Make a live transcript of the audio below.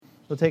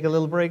We'll take a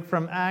little break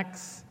from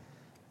Acts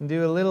and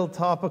do a little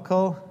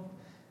topical.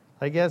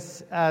 I guess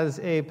as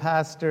a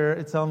pastor,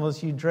 it's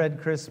almost you dread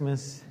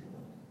Christmas.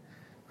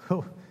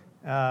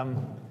 How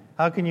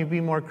can you be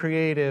more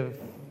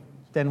creative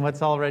than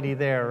what's already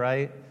there,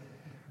 right?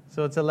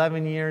 So it's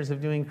 11 years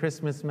of doing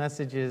Christmas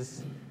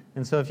messages.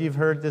 And so if you've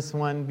heard this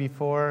one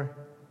before,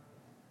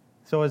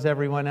 so has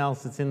everyone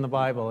else. It's in the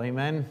Bible.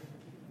 Amen?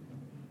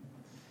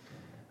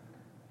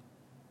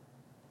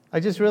 I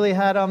just really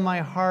had on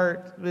my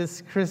heart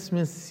this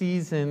Christmas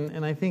season,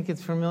 and I think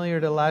it's familiar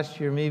to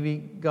last year. Maybe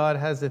God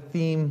has a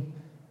theme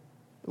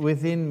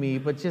within me,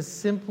 but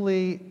just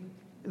simply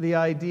the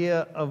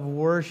idea of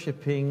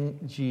worshiping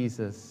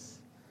Jesus.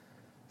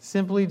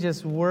 Simply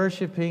just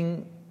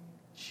worshiping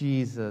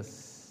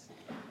Jesus.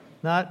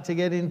 Not to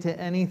get into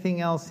anything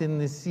else in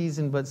this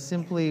season, but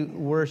simply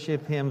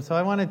worship Him. So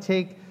I want to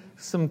take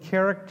some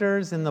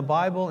characters in the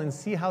Bible and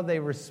see how they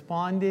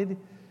responded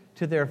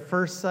to their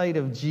first sight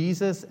of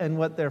Jesus and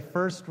what their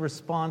first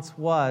response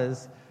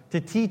was, to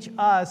teach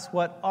us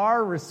what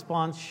our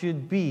response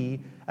should be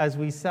as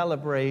we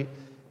celebrate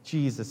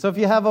Jesus. So if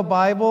you have a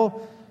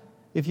Bible,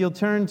 if you'll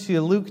turn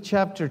to Luke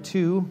chapter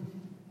 2.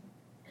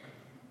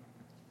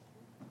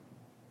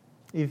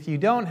 If you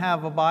don't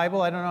have a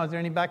Bible, I don't know, is there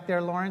any back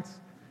there, Lawrence?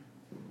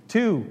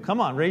 2.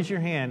 Come on, raise your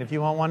hand if you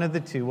want one of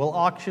the 2. We'll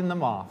auction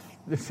them off.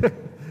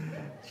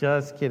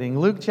 Just kidding.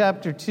 Luke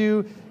chapter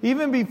 2.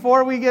 Even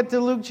before we get to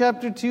Luke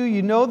chapter 2,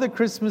 you know the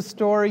Christmas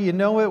story. You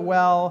know it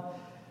well.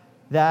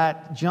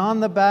 That John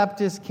the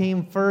Baptist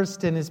came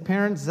first, and his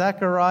parents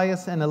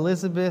Zacharias and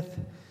Elizabeth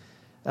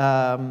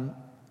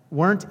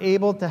weren't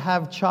able to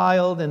have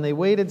child, and they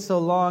waited so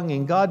long,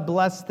 and God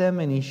blessed them,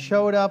 and He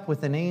showed up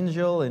with an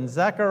angel, and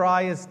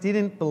Zacharias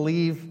didn't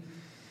believe.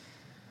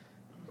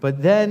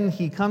 But then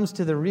he comes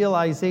to the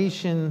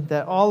realization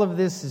that all of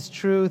this is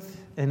truth,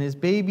 and his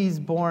baby's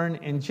born.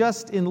 And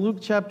just in Luke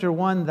chapter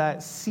 1,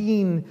 that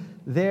scene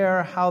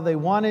there, how they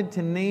wanted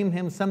to name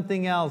him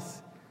something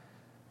else.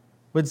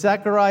 But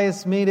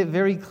Zacharias made it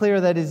very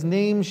clear that his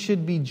name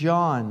should be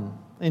John.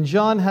 And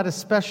John had a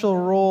special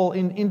role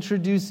in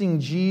introducing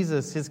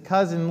Jesus, his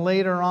cousin,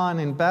 later on,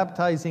 and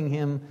baptizing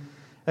him,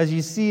 as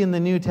you see in the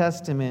New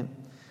Testament.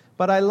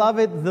 But I love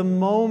it the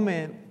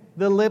moment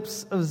the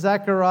lips of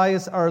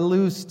Zacharias are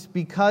loosed,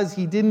 because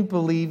he didn't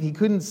believe, he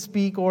couldn't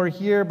speak or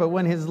hear, but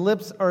when his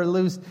lips are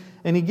loosed,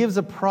 and he gives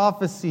a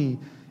prophecy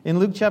in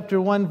Luke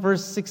chapter 1,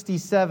 verse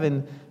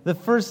 67, the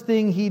first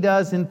thing he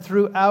does, and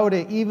throughout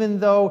it, even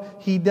though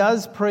he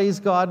does praise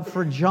God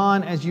for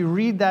John, as you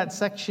read that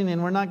section,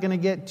 and we're not going to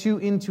get too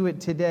into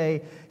it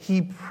today,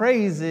 he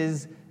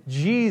praises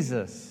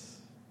Jesus.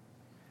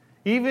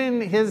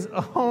 Even his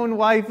own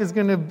wife is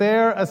going to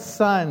bear a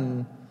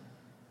son.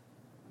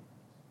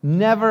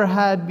 Never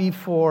had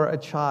before a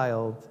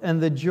child,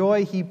 and the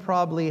joy he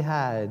probably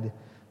had,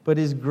 but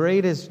his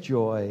greatest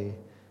joy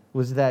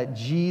was that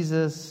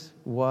Jesus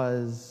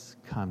was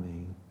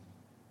coming.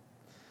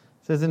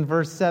 It says in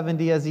verse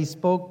 70, as he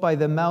spoke by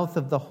the mouth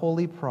of the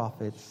holy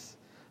prophets,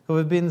 who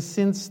have been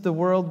since the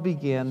world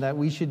began, that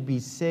we should be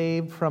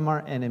saved from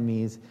our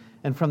enemies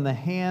and from the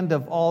hand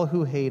of all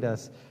who hate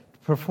us, to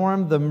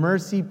perform the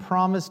mercy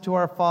promised to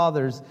our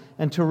fathers,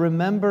 and to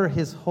remember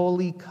His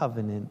holy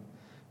covenant,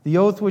 the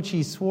oath which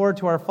He swore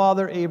to our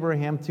father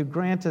Abraham, to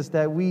grant us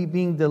that we,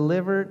 being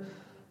delivered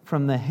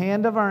from the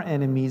hand of our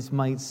enemies,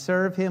 might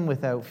serve Him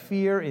without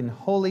fear in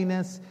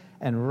holiness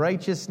and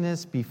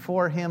righteousness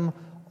before Him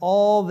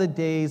all the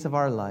days of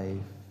our life.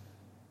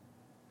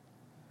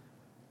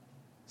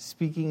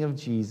 Speaking of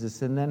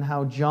Jesus, and then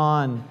how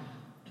John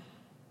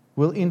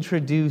will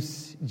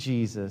introduce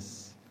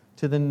Jesus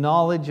to the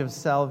knowledge of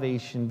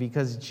salvation,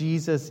 because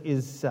Jesus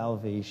is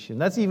salvation.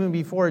 That's even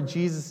before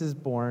Jesus is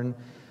born.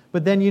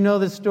 But then you know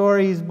the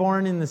story. He's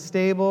born in the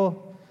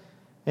stable.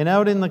 And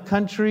out in the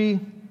country,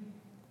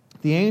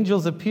 the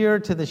angels appear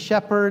to the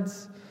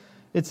shepherds.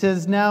 It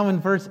says now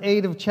in verse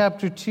 8 of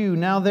chapter 2,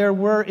 now there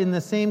were in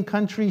the same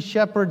country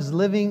shepherds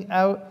living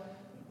out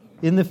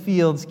in the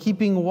fields,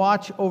 keeping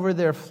watch over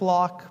their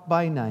flock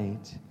by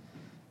night.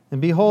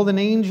 And behold, an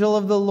angel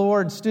of the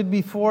Lord stood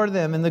before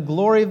them, and the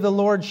glory of the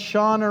Lord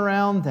shone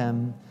around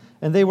them.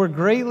 And they were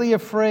greatly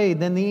afraid.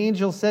 Then the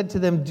angel said to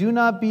them, do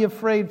not be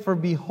afraid, for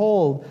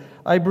behold,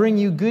 I bring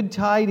you good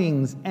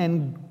tidings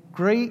and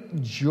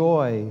great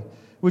joy,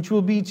 which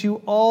will be to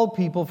all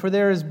people. For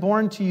there is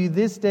born to you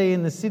this day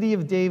in the city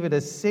of David a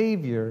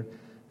Savior,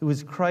 who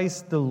is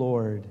Christ the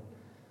Lord.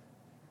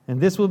 And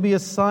this will be a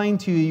sign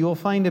to you. You will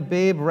find a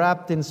babe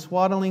wrapped in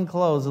swaddling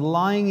clothes,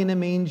 lying in a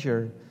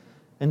manger.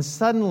 And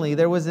suddenly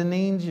there was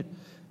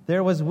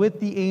with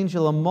the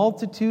angel a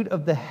multitude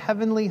of the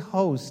heavenly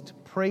host,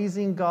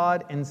 praising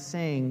God and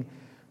saying,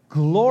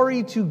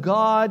 glory to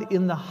God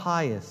in the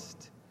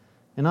highest,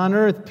 and on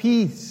earth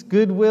peace,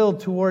 goodwill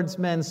towards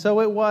men. So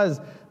it was,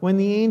 when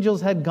the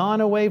angels had gone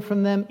away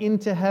from them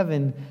into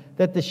heaven,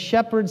 that the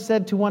shepherds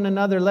said to one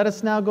another, let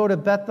us now go to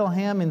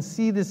Bethlehem and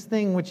see this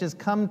thing which has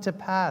come to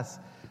pass,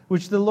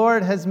 which the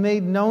Lord has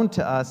made known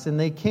to us. And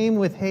they came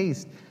with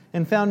haste,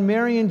 and found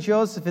Mary and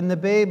Joseph and the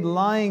babe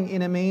lying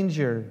in a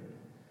manger.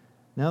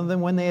 Now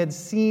then, when they had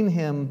seen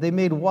him, they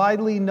made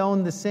widely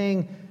known the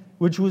saying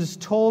which was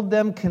told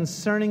them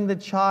concerning the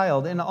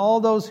child. And all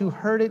those who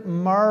heard it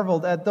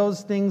marveled at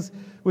those things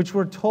which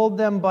were told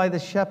them by the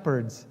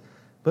shepherds.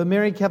 But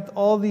Mary kept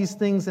all these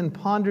things and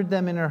pondered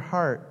them in her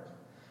heart.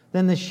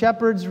 Then the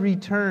shepherds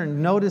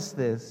returned, notice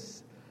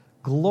this,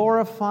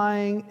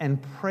 glorifying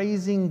and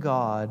praising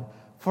God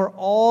for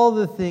all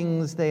the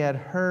things they had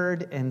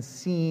heard and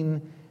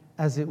seen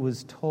as it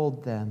was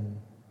told them.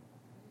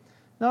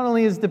 Not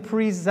only is the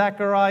priest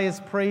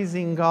Zacharias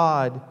praising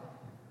God,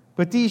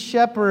 but these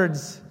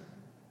shepherds,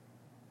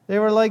 they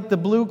were like the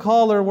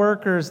blue-collar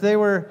workers. They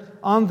were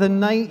on the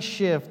night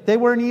shift. They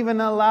weren't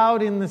even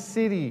allowed in the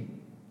city.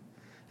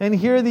 And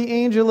here the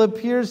angel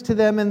appears to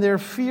them and they're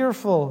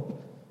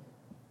fearful.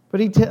 But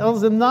he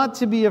tells them not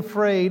to be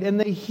afraid, and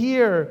they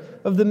hear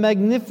of the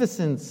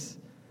magnificence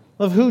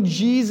of who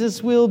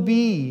Jesus will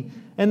be.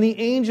 And the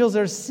angels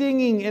are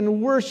singing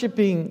and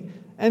worshiping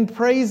and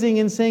praising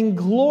and saying,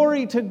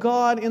 "Glory to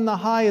God in the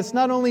highest."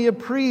 Not only a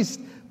priest,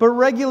 but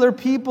regular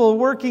people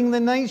working the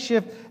night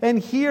shift. And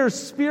here,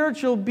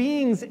 spiritual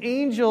beings,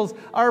 angels,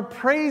 are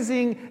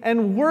praising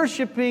and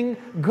worshiping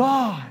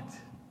God.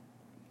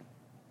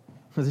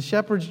 The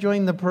shepherds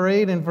join the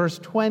parade in verse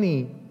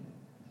 20.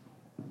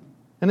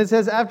 And it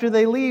says, after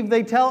they leave,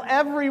 they tell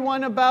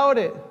everyone about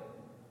it.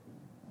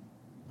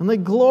 And they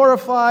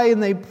glorify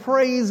and they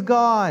praise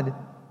God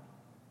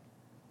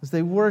as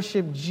they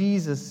worship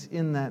Jesus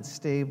in that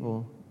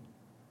stable.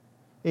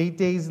 8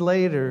 days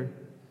later,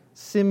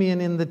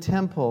 Simeon in the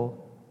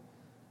temple,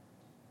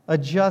 a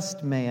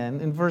just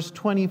man, in verse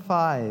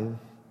 25.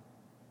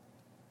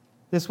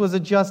 This was a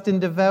just and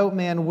devout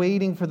man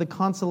waiting for the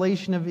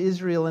consolation of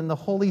Israel, and the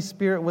Holy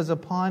Spirit was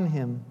upon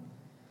him.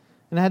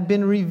 And it had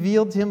been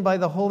revealed to him by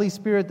the Holy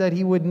Spirit that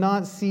he would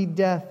not see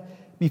death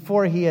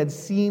before he had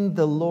seen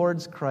the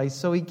Lord's Christ.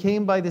 So he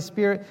came by the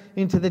Spirit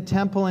into the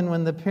temple, and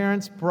when the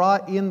parents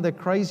brought in the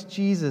Christ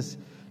Jesus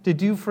to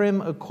do for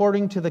him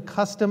according to the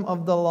custom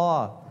of the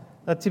law,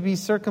 to be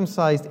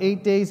circumcised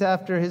 8 days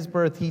after his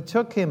birth, he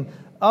took him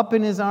up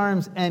in his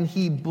arms, and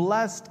he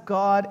blessed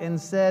God and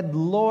said,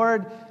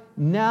 "Lord,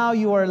 now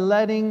you are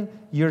letting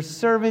your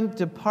servant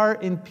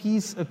depart in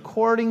peace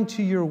according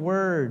to your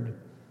word.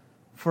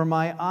 For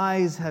my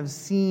eyes have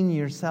seen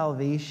your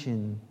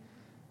salvation,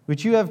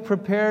 which you have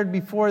prepared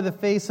before the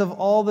face of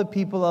all the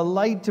people, a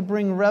light to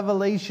bring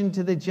revelation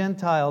to the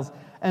Gentiles,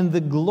 and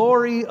the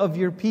glory of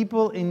your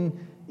people in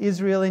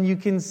Israel." And you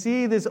can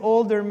see this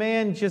older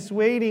man just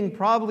waiting,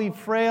 probably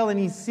frail, and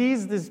he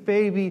sees this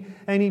baby,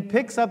 and he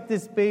picks up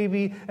this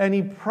baby, and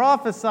he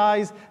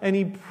prophesies, and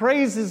he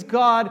praises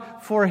God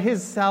for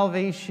his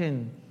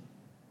salvation.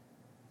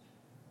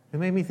 It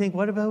made me think,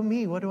 what about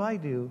me? What do I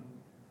do?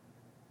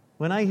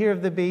 When I hear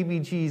of the baby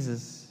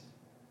Jesus,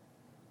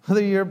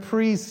 whether you're a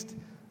priest,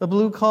 a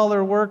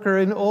blue-collar worker,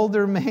 an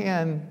older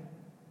man,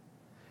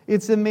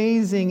 it's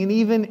amazing. And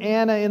even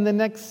Anna in the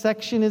next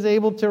section is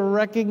able to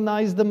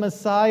recognize the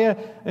Messiah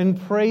and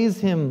praise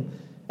him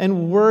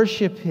and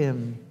worship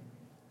him.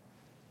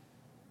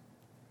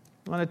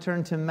 I want to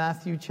turn to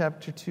Matthew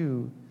chapter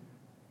 2.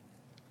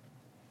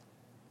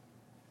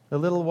 A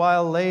little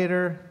while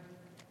later,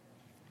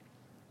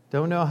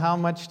 don't know how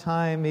much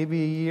time,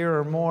 maybe a year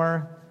or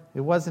more, it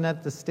wasn't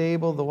at the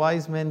stable. The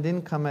wise men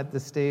didn't come at the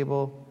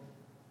stable.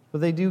 But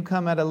they do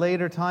come at a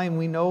later time.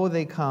 We know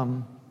they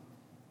come.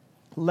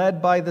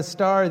 Led by the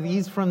star,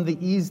 these from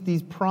the east,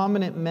 these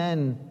prominent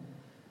men,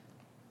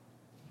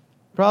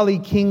 probably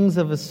kings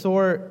of a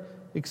sort,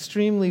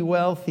 extremely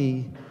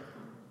wealthy,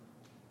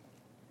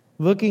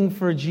 looking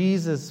for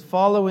Jesus,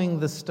 following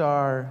the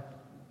star.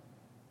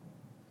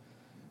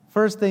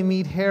 First they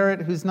meet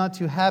Herod, who's not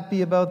too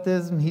happy about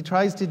this. He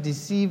tries to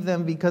deceive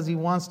them because he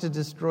wants to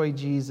destroy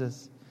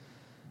Jesus.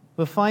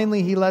 But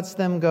finally he lets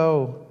them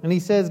go. And he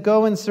says,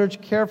 "Go and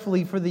search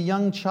carefully for the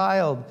young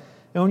child.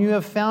 And when you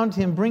have found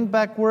him, bring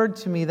back word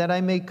to me that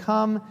I may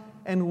come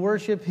and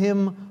worship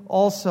him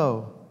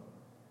also."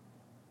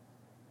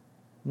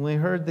 When they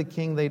heard the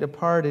king, they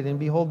departed. And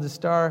behold, the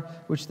star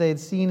which they had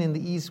seen in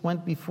the east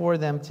went before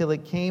them till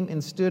it came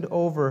and stood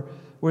over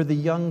where the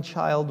young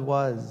child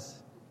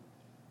was.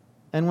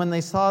 And when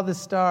they saw the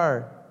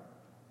star,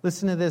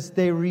 listen to this,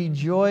 they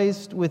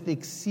rejoiced with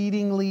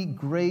exceedingly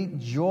great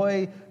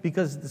joy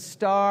because the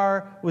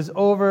star was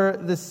over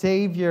the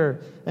Savior.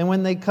 And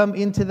when they come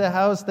into the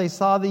house, they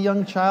saw the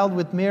young child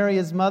with Mary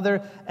his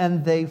mother,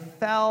 and they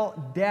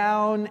fell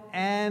down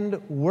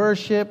and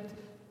worshipped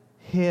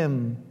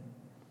him.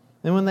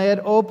 And when they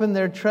had opened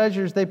their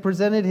treasures, they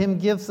presented him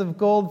gifts of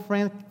gold,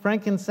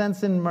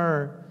 frankincense, and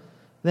myrrh.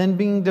 Then,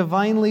 being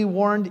divinely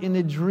warned in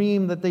a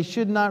dream that they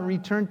should not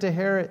return to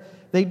Herod,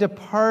 they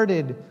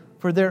departed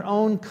for their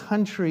own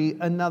country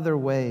another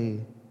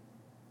way.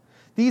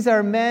 These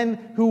are men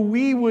who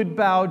we would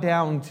bow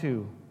down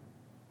to.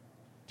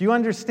 Do you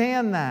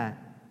understand that?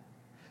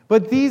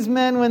 But these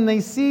men, when they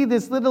see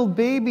this little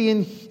baby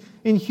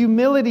in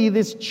humility,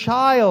 this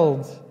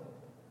child,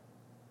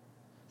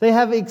 they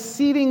have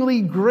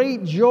exceedingly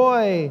great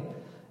joy,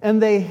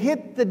 and they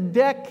hit the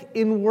deck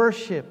in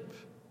worship.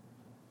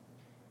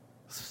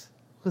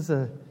 was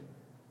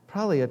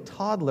probably a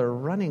toddler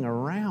running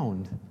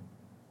around.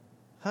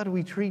 How do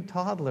we treat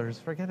toddlers?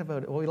 Forget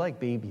about it. Well, we like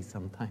babies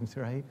sometimes,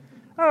 right?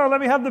 Oh,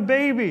 let me have the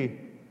baby.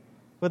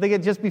 But they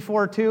get just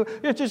before 2.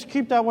 Yeah, just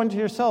keep that one to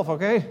yourself,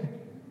 okay?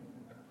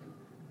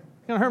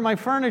 It's going to hurt my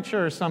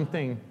furniture or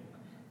something.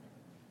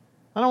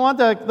 I don't want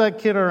that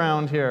kid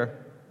around here.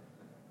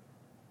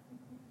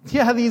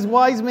 Yeah, these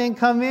wise men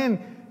come in,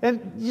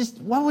 and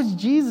just, what was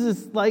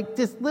Jesus like?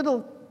 This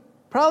little,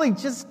 probably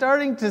just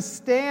starting to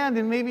stand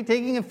and maybe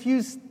taking a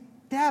few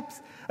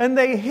steps, and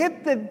they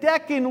hit the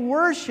deck in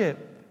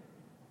worship.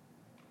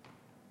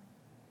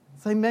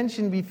 As I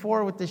mentioned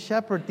before with the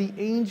shepherd, the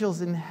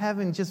angels in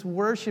heaven just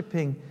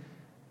worshiping.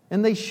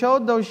 And they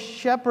showed those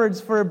shepherds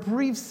for a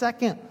brief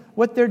second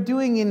what they're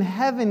doing in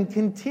heaven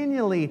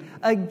continually,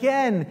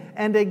 again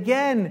and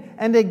again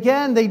and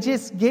again. They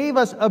just gave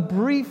us a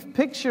brief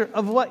picture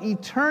of what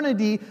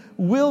eternity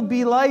will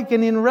be like.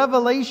 And in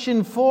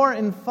Revelation 4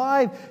 and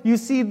 5, you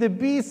see the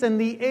beasts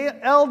and the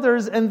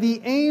elders and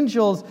the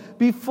angels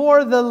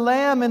before the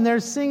Lamb, and they're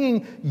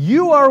singing,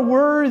 "You are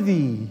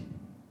worthy.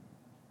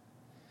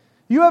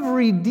 You have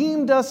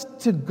redeemed us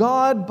to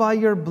God by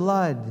your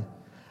blood,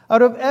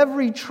 out of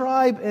every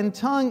tribe and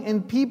tongue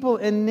and people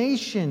and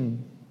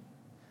nation,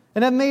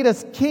 and have made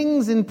us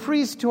kings and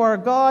priests to our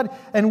God,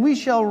 and we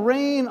shall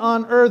reign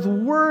on earth.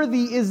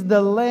 Worthy is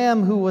the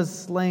Lamb who was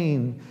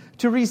slain,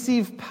 to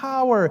receive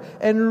power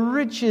and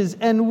riches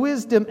and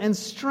wisdom and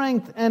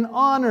strength and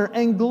honor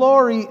and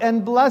glory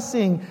and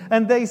blessing."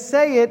 And they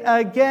say it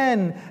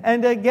again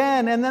and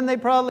again, and then they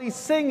probably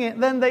sing it,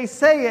 then they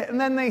say it,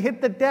 and then they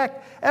hit the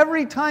deck.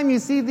 Every time you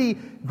see the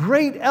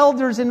great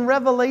elders in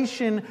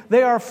Revelation,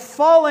 they are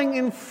falling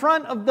in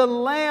front of the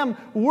Lamb,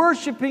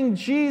 worshiping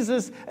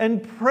Jesus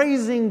and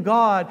praising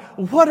God.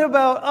 What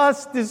about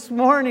us this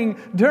morning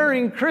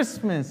during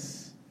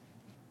Christmas?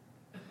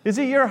 Is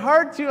it your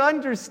heart to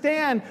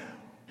understand,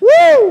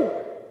 woo!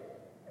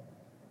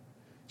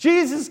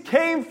 Jesus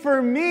came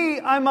for me.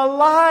 I'm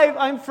alive.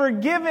 I'm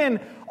forgiven.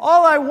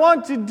 All I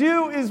want to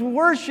do is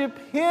worship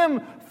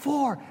Him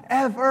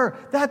forever.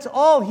 That's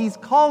all He's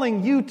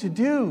calling you to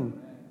do.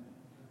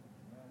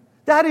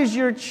 That is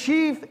your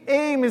chief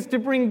aim, is to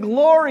bring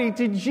glory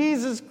to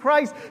Jesus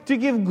Christ, to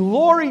give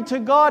glory to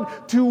God,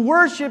 to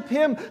worship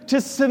Him,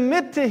 to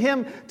submit to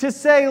Him, to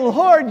say,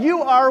 "Lord,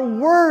 you are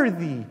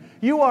worthy.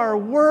 You are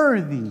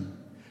worthy.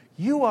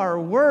 You are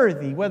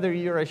worthy," whether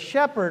you're a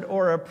shepherd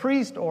or a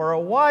priest or a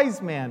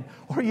wise man,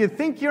 or you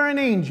think you're an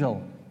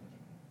angel.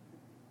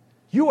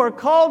 You are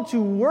called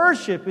to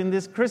worship in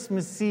this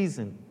Christmas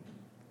season.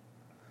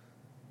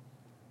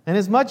 And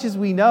as much as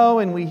we know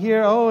and we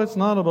hear, oh, it's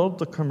not about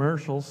the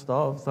commercial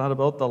stuff, it's not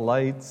about the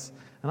lights.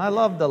 And I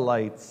love the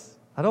lights.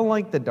 I don't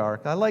like the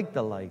dark. I like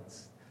the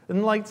lights.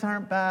 And lights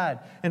aren't bad.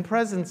 And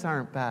presents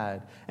aren't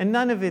bad. And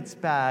none of it's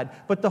bad.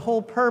 But the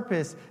whole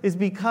purpose is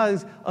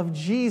because of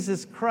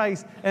Jesus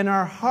Christ. And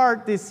our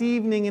heart this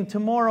evening and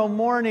tomorrow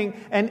morning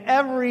and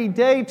every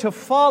day to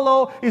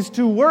follow is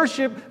to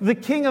worship the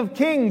King of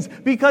Kings,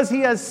 because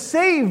He has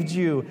saved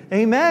you.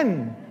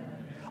 Amen.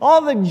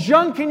 All the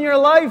junk in your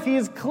life He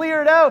has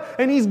cleared out,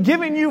 and He's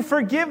given you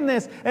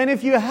forgiveness. And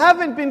if you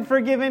haven't been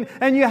forgiven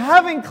and you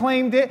haven't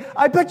claimed it,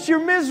 I bet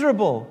you're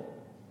miserable.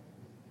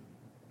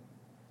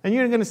 And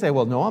you're going to say,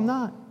 well, no, I'm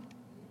not.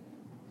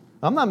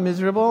 I'm not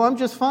miserable. I'm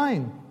just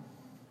fine.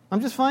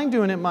 I'm just fine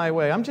doing it my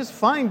way. I'm just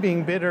fine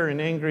being bitter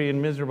and angry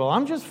and miserable.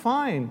 I'm just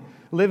fine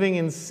living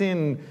in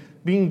sin,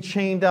 being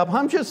chained up.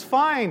 I'm just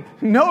fine.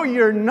 No,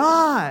 you're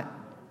not.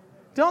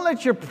 Don't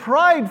let your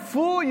pride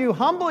fool you.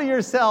 Humble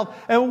yourself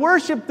and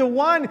worship the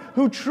one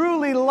who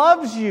truly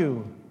loves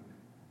you.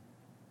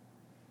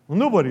 Well,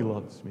 nobody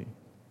loves me.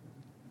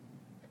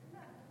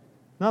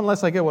 Not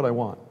unless I get what I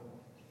want.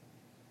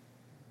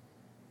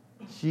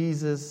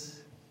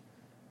 Jesus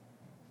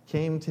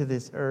came to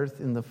this earth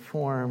in the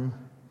form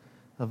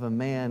of a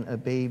man, a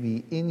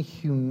baby, in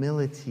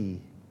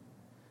humility.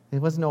 There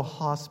was no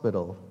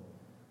hospital.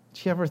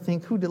 Did you ever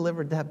think, who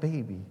delivered that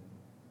baby?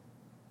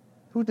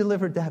 Who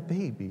delivered that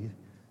baby?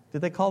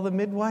 Did they call the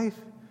midwife?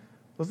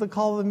 Was it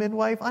called the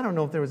midwife? I don't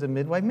know if there was a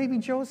midwife. Maybe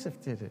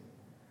Joseph did it.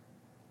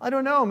 I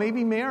don't know.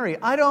 Maybe Mary.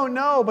 I don't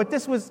know. But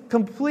this was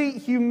complete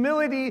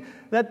humility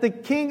that the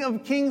King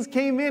of Kings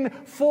came in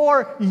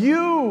for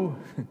you.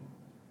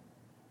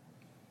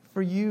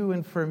 For you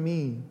and for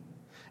me.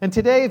 And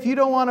today, if you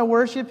don't want to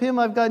worship Him,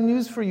 I've got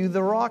news for you.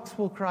 The rocks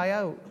will cry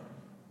out.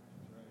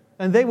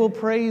 And they will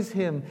praise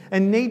Him.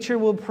 And nature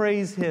will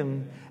praise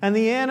Him. And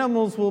the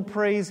animals will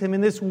praise Him.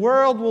 And this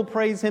world will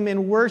praise Him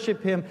and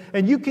worship Him.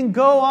 And you can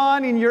go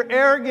on in your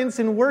arrogance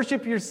and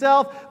worship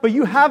yourself, but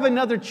you have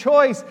another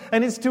choice,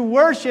 and it's to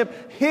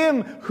worship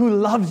Him who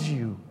loves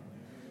you.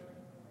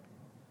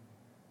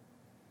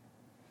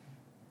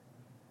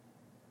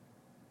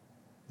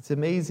 It's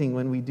amazing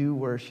when we do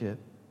worship,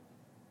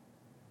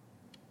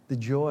 the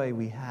joy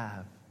we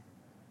have.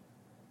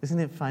 Isn't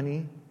it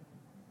funny?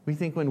 We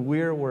think when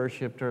we're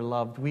worshipped or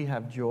loved, we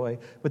have joy.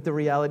 But the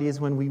reality is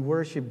when we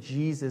worship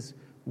Jesus,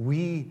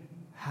 we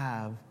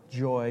have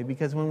joy.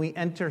 Because when we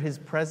enter His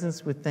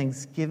presence with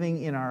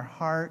thanksgiving in our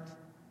heart,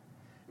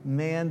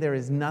 Man, there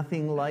is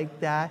nothing like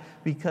that,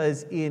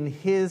 because in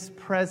His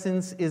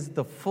presence is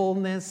the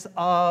fullness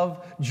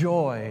of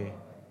joy.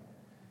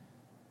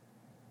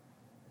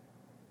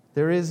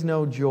 There is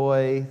no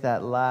joy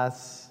that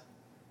lasts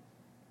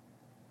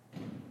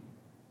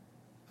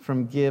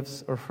from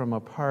gifts or from a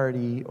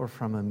party or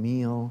from a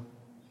meal.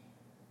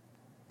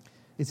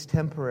 It's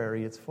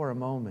temporary. It's for a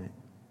moment.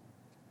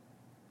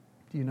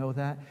 Do you know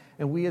that?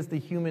 And we as the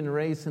human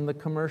race in the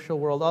commercial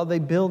world, they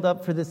build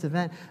up for this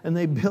event, and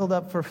they build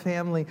up for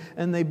family,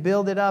 and they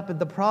build it up. And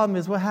the problem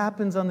is, what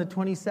happens on the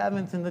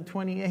 27th and the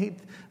 28th?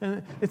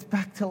 And it's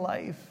back to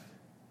life.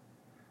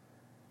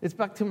 It's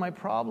back to my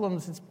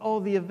problems.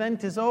 The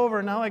event is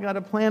over. Now I got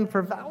to plan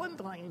for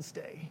Valentine's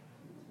Day.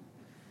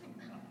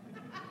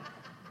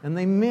 And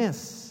they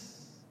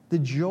miss the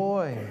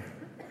joy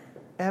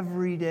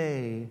every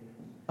day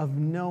of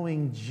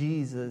knowing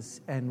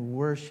Jesus and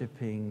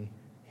worshiping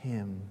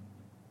Him.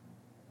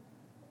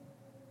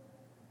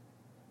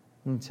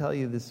 I'm going to tell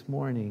you this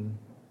morning,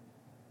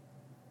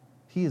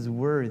 He is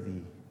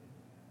worthy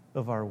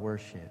of our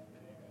worship.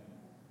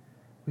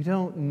 We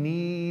don't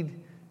need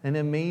an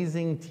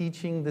amazing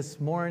teaching this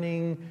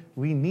morning.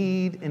 We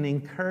need an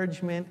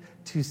encouragement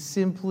to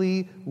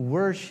simply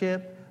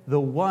worship the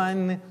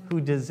one who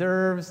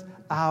deserves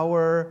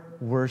our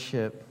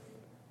worship.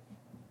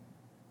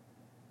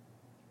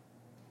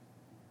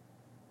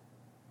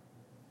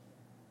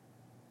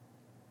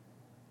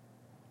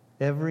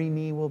 Every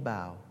knee will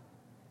bow.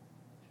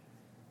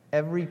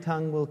 Every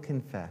tongue will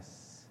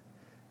confess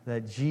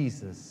that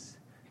Jesus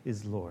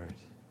is Lord.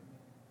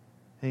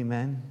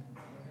 Amen.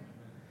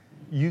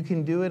 You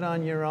can do it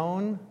on your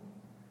own,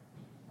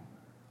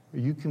 or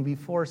you can be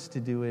forced to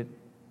do it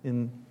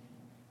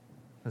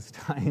as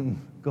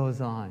time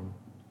goes on.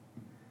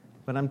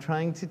 But I'm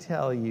trying to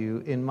tell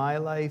you, in my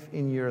life,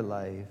 in your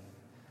life,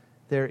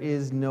 there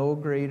is no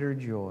greater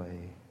joy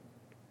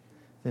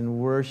than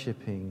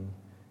worshiping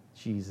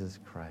Jesus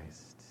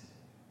Christ.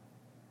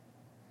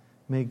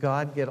 May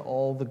God get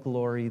all the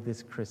glory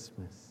this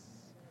Christmas.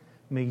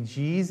 May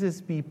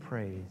Jesus be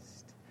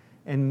praised,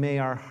 and may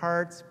our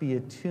hearts be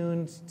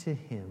attuned to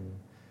Him,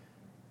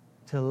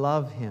 to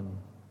love Him,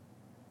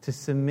 to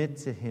submit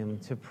to Him,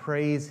 to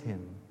praise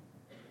Him.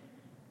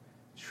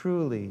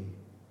 Truly,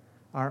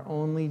 our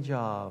only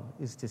job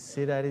is to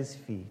sit at His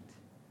feet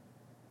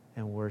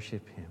and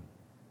worship Him.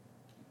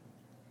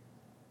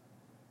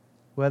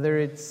 Whether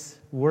it's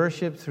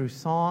worship through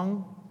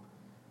song,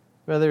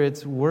 whether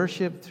it's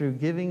worship through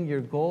giving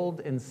your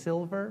gold and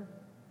silver,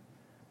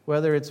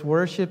 whether it's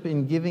worship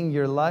in giving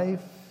your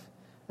life,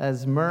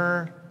 as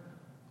myrrh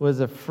was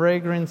a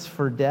fragrance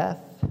for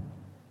death,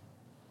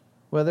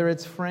 whether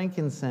it's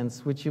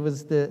frankincense, which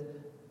was the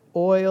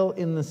oil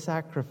in the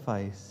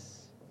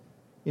sacrifice,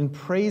 in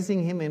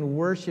praising Him and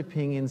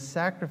worshiping, in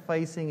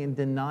sacrificing and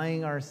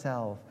denying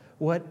ourselves,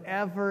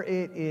 whatever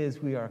it is,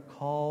 we are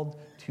called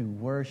to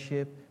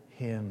worship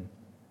Him.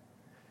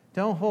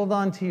 Don't hold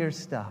on to your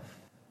stuff.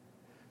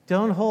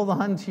 Don't hold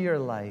on to your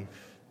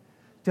life.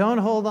 Don't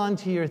hold on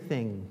to your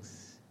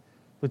things,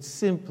 but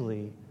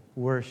simply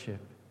worship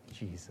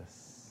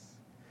Jesus.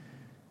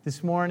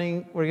 This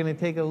morning, we're going to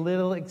take a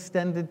little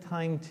extended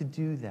time to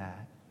do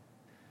that.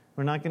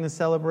 We're not going to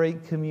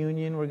celebrate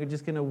communion. We're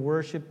just going to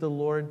worship the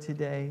Lord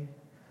today.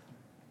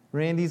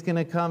 Randy's going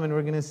to come and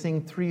we're going to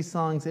sing 3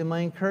 songs. And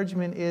my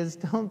encouragement is,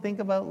 don't think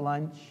about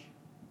lunch.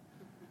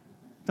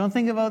 Don't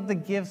think about the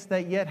gifts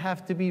that yet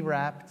have to be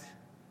wrapped.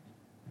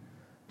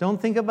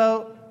 Don't think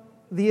about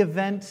the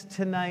event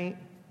tonight.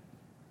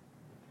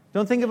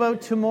 Don't think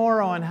about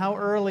tomorrow and how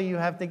early you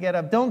have to get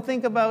up. Don't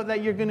think about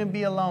that you're going to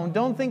be alone.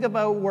 Don't think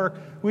about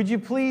work. Would you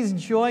please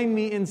join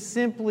me in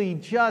simply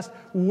just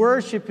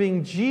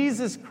worshiping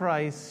Jesus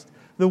Christ,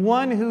 the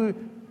one who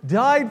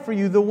died for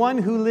you, the one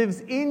who lives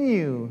in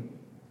you,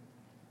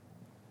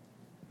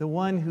 the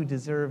one who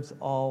deserves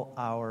all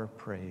our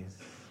praise.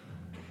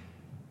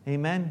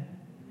 Amen.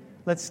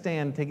 Let's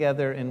stand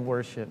together and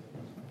worship.